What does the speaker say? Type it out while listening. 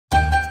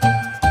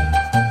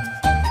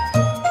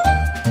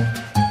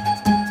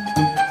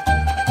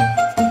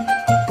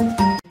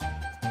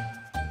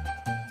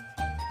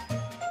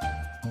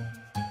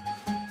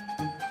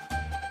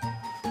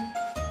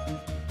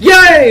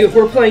Today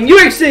we're playing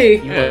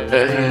UHC!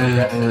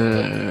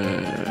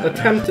 Uh,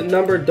 Attempt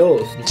number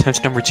dos.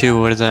 Attempt number 2,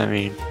 what does that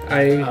mean?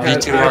 You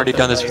two have already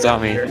done this without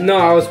me. No,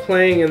 I was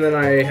playing and then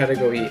I had to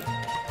go eat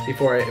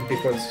before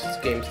this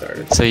game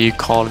started. So you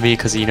called me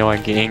because you know I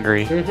get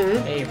angry.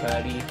 Mm-hmm. Hey,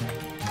 buddy.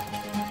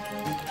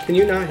 Can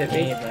you not hit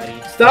me? Hey,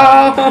 buddy.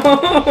 Stop!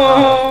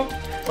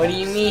 What do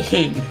you mean?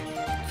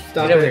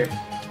 Stop Get over it. here.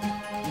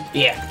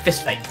 Yeah,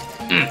 fist fight.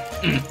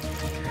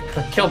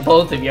 Kill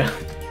both of you.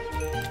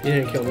 You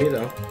didn't kill me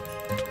though.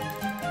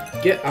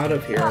 Get out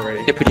of here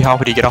already. Hippity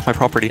hoppity, get off my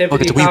property. Look,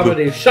 it's a Hippity weeaboo.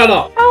 hoppity, shut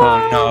up!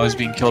 Oh no, I was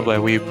being killed by a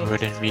weeaboo. I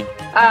didn't mean.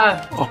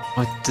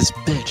 Oh, this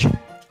bitch.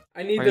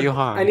 I need Are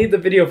you the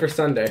video for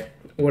Sunday.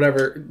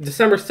 Whatever.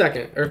 December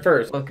 2nd or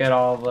 1st. Look at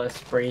all of us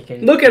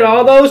breaking. Look at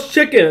all those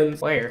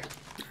chickens! Where?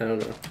 I don't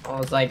know. I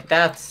was like,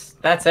 that's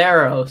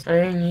arrows.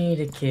 I need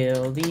to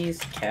kill these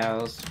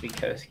cows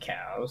because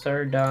cows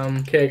are dumb.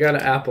 Okay, I got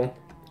an apple.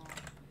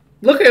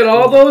 Look at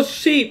all those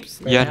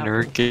sheeps! Yeah,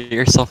 nerd, get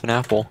yourself an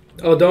apple.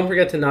 Oh, don't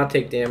forget to not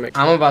take damage.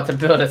 I'm about to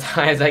build as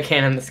high as I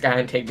can in the sky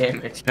and take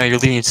damage. No, you're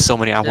leaving so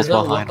many apples Does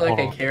it behind. look like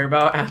I care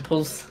about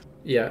apples?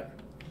 Yeah.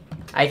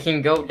 I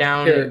can go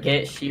down Here. and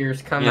get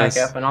shears, come Yes.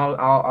 back up, and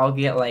I'll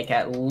get like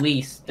at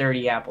least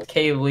 30 apples.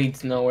 Cave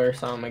leads nowhere,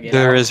 so I'm gonna get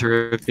There out. is a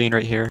ravine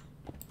right here.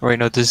 Oh, wait,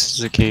 no, this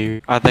is a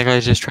cave. I think I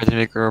just tried to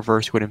make a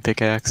reverse wooden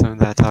pickaxe. I'm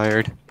that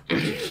tired.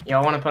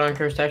 Y'all want to put on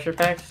cursed texture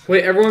packs?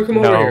 Wait, everyone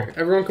come No. over here.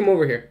 Everyone come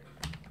over here.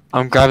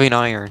 I'm grabbing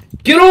iron.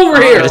 Get over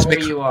I here! don't Just know make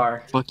where you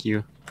are. Fuck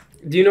you.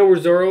 Do you know where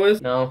Zoro is?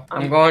 No,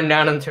 I'm going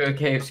down into a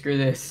cave. Screw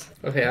this.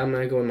 Okay, I'm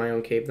gonna go in my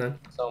own cave then.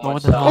 So Oh, much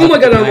what the stuff. Oh my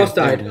god, I almost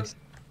There it died. is.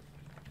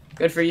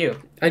 Good for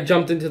you. I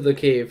jumped into the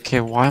cave. Okay,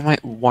 why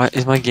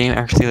is my game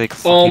actually like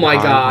Oh fucking my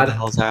high? God. What the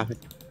hell's happening?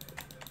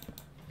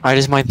 I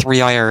just mined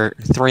 3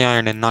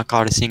 iron and not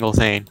got a single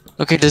thing.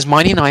 Okay, does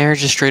mining iron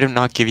just straight up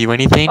not give you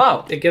anything?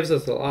 Oh, It gives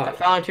us a I lot.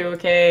 fell into a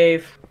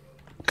cave.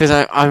 Because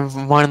I've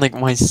mined like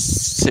my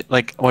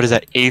what is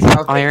that, 8th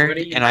Okay, iron, what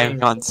are you and I've doing?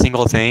 got a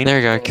single thing. There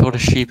you go, I killed a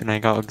sheep and I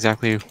got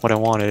exactly what I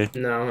wanted.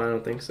 No, I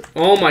don't think so.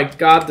 Oh my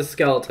god, the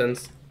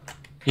skeletons.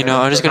 You know,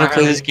 I'm just gonna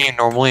play this game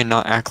normally and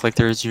not act like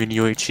there's even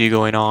UHC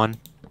going on.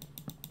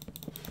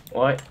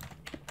 What?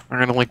 I'm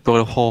gonna like build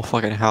a whole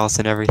fucking house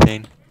and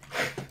everything.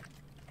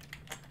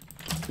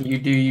 You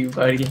do you,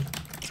 buddy.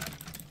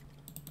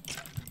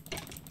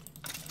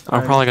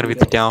 I'm probably gonna be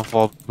the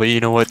downfall, but you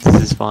know what, this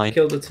is fine.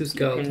 Killed the 2 You can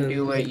skeletons.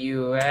 do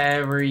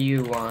whatever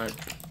you want.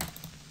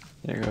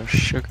 There you go,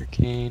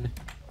 sugarcane.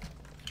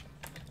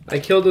 I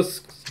killed the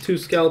 2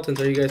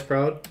 skeletons. Are you guys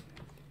proud?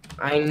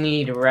 I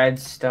need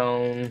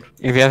redstone.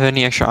 If you have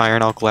any extra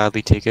iron, I'll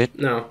gladly take it.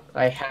 No,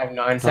 I have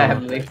none,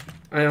 sadly.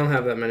 I don't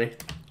have that many.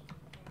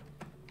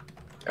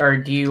 Or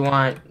do you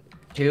want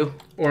 2?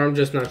 Or I'm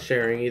just not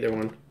sharing either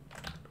one.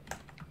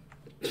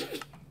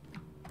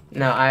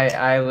 No,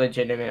 I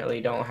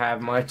legitimately don't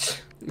have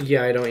much.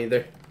 Yeah, I don't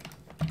either.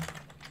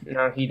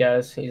 No, he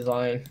does. He's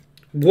lying.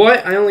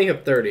 What? I only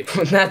have 30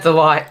 That's a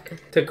lot.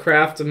 to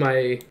craft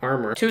my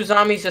armor. 2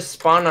 zombies just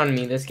spawned on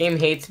me. This game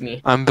hates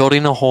me. I'm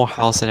building a whole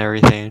house and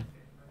everything.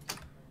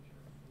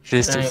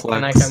 Just to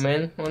Can I flex. come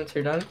in once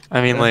you're done?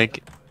 I mean,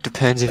 like,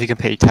 depends if you can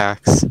pay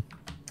tax.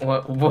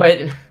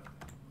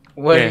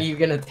 What Yeah. are you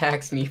gonna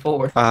tax me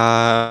for?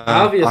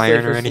 Obviously,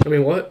 iron for, or anything. I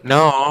mean, what?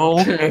 No,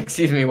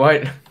 Excuse me,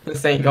 what?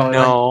 This ain't going on.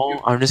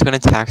 no, I'm just gonna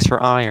tax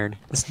for iron.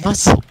 It's not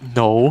so.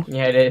 No.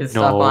 Yeah, it is.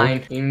 Stop No.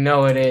 lying. You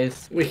know it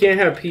is. We can't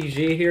have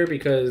PG here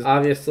because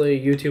obviously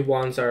YouTube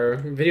wants our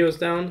videos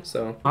down.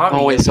 So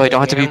Oh wait, so I don't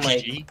have to be Obviously,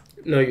 I'm PG?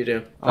 no, you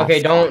do. Oh,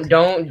 Okay, fuck.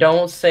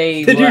 don't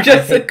say. Did you what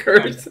just I say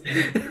curse?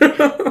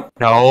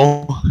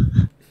 No.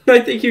 I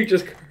think you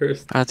just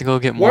cursed. I have to go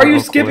get more. Why are you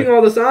real skipping quick.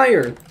 all this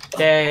iron?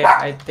 Okay,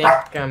 I think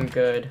I'm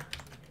good.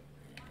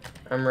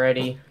 I'm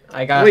ready.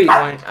 I got Wait.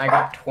 I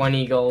got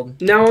 20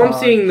 gold. Now I'm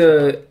seeing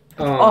the.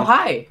 Oh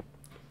hi.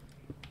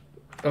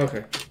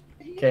 Okay.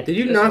 Okay. Did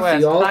you Just not see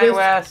west. all Hi, this?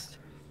 West.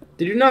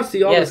 Did you not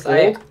see all Yes,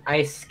 this gold?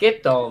 I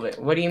skipped all of it.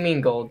 What do you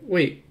mean gold?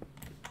 Wait.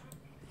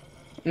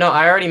 No,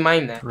 I already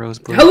mined that.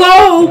 Rosebush.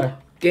 Hello, Uh,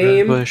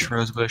 game.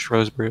 Rosebush.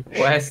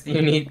 West,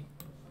 you need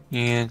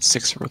And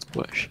 6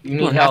 rosebush. you Ooh,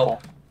 need an help.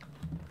 apple.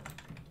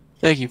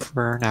 Thank you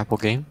for an apple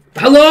game.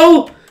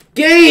 Hello,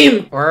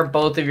 game. Or are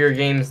both of your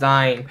games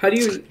dying? How do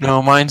you?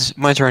 No, mine's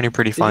running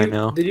pretty fine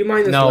now. Did you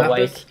mine this No,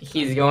 lapis? like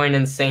he's going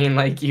insane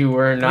like you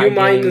were not. You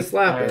mined getting this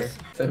lapis.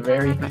 It's a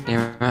very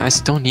Damn, I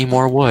still need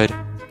more wood.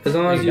 As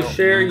long as You you don't.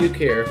 share, you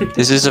care.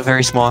 This is a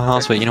very small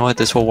house, but you know what?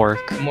 This will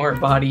work. more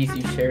bodies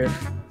you share.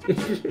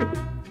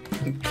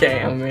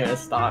 Okay, I'm gonna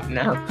stop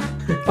now.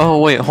 Oh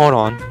wait, hold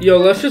on. Yo,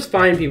 let's just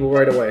find people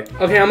right away.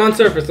 Okay, I'm on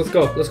surface. Let's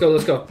go. Let's go.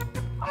 Let's go.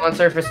 I'm on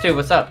surface too.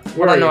 What's up?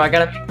 Where Hold are on, no, you? I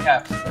gotta make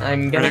gaps.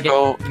 I'm gonna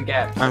gonna get some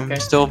gaps. I'm Okay.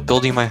 still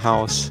building my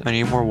house. I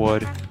need more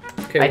wood.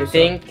 Okay. I what's up?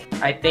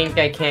 think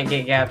I can't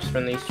get gaps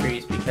from these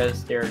trees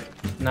because they're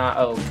not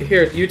oak.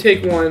 Here, you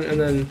take one, and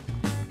then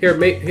here,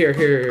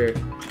 here.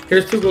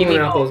 Here's 2 Give me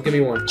golden all. apples. Give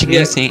me one. Do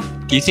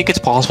you think it's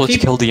possible to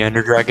Keep- kill the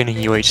Ender Dragon in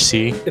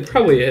UHC? It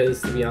probably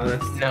is, to be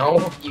honest.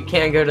 No, you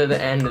can't go to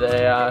the end of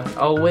the.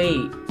 Oh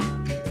wait,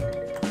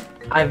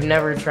 I've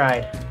never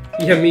tried.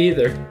 Yeah, me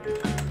either.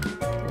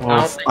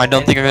 Well, I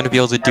don't think I'm gonna be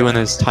able to do in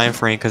this time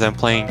frame because I'm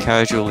playing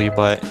casually,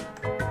 but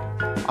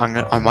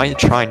I might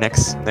try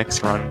next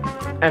run.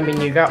 I mean,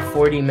 you got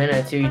 40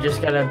 minutes. You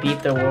just gotta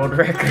beat the world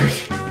record.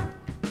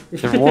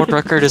 The world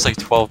record is like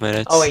 12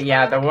 minutes. Oh wait,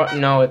 yeah.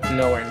 No, it's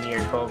nowhere near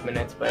 12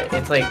 minutes, but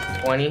it's like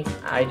 20.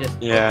 I just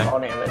all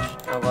damage.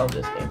 I love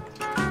this game.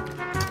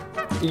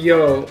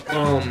 Yo,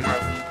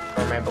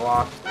 For my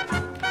block.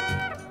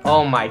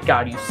 Oh my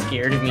god, you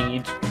scared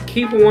me.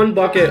 keep one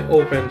bucket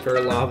open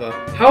for lava.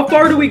 How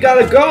far do we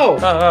gotta go?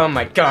 Oh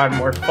my god,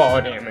 more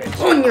fall damage.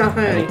 Oh yeah,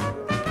 hey.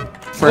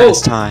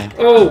 Furnace time.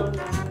 Oh.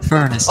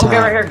 Furnace time.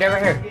 Oh, get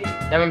right here.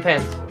 Devin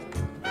pants.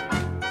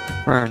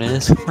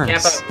 Furnace.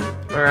 Gap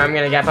up. Or I'm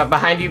gonna gap up.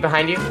 Behind you.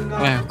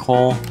 Yeah,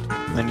 coal.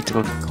 I need to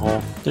go get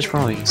coal. There's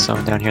probably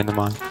some down here in the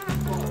mine.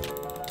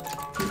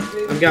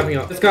 I'm gapping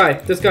up. This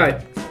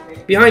guy.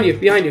 Behind you.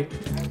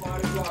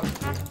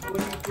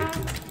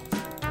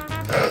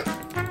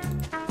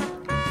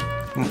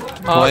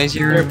 Why is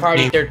your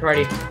third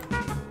party.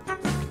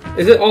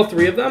 Is it all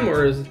three of them,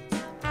 or is...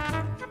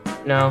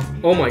 No.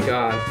 Oh my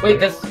god. Wait,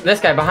 this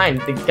guy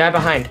behind. The guy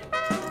behind.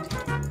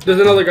 There's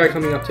another guy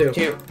coming up too.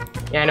 Two.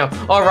 Yeah, I know.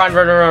 Oh, run.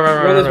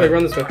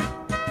 Run this way.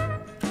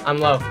 I'm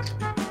low.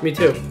 Me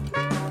too.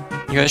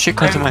 You guys should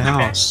come to my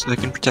house so I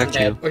can protect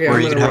you. Okay, or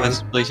I'm you can gonna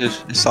have a place of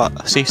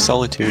safe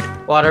solitude.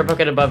 Water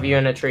bucket above you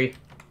in a tree.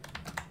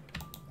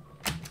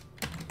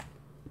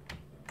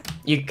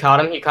 You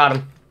caught him?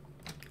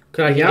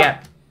 Can I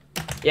gap?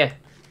 Yeah.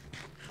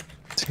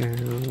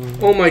 2.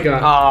 Oh my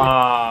god.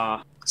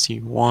 Ah. Let's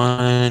see,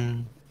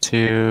 1,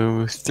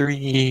 2,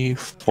 3,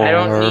 4, I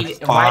don't need.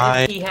 5,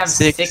 Why does he have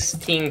 6,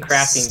 16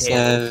 crafting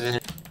tables? 7,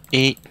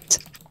 8,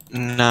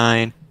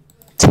 9,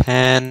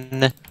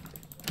 10,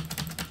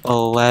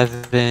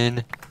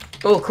 11.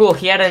 Oh, cool.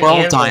 He had an 12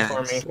 anvil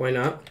diamonds. for me. Why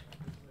not?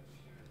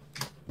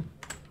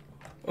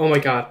 Oh my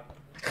god.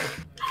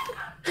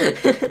 Go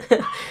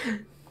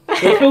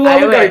kill the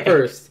other guy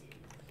first.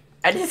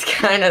 I just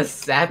kind of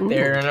sat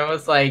there and I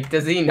was like,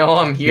 does he know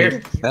I'm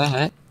here? Take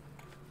that.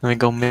 Let me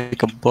go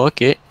make a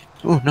bucket.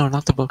 Ooh, no,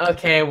 not the bucket.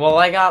 Okay, well,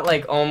 I got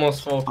like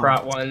almost full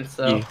crop one,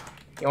 so Yeah.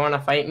 you want to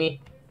fight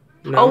me?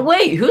 No. Oh,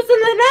 wait, who's in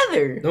the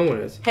nether? No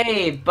one is.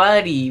 Hey,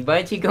 buddy,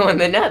 why'd you go in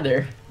the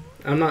nether?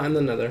 I'm not in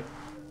the nether.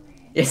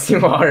 Yes,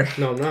 you are.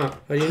 No, I'm not. How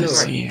do you know?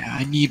 Let's see,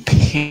 I need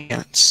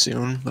pants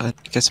soon, but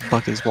I guess a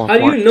bucket is more How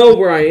do you know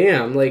where I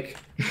am? Like,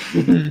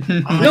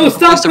 no,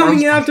 stop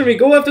coming after me.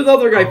 Go after the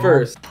other guy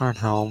first. Hard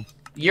helm.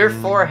 You're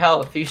 4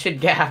 health. You should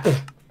gap.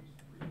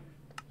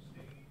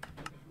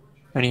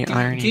 I need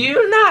iron. Do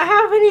you not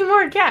have any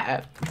more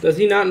gap? Does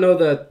he not know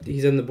that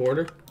he's in the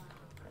border?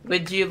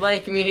 Would you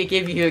like me to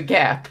give you a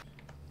gap?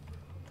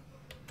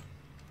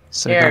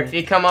 So Here, if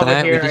you come over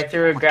that, here, we I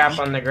threw a gap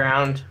on the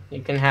ground.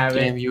 You can have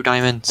Damn it. you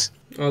diamonds.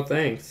 Oh,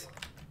 thanks.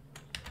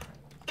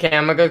 Okay,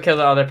 I'm gonna go kill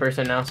the other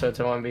person now, so it's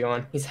a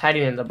 1v1. He's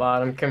hiding in the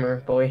bottom. Come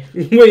here, boy.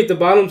 Wait, the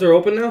bottoms are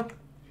open now?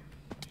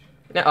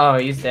 No, oh,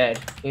 he's dead.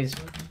 He's...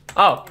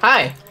 Oh,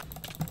 hi!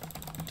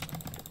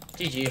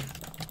 GG.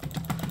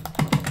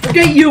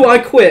 Forget you, I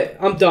quit.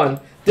 I'm done.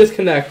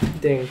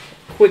 Disconnect. Ding.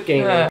 Quit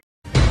gaming.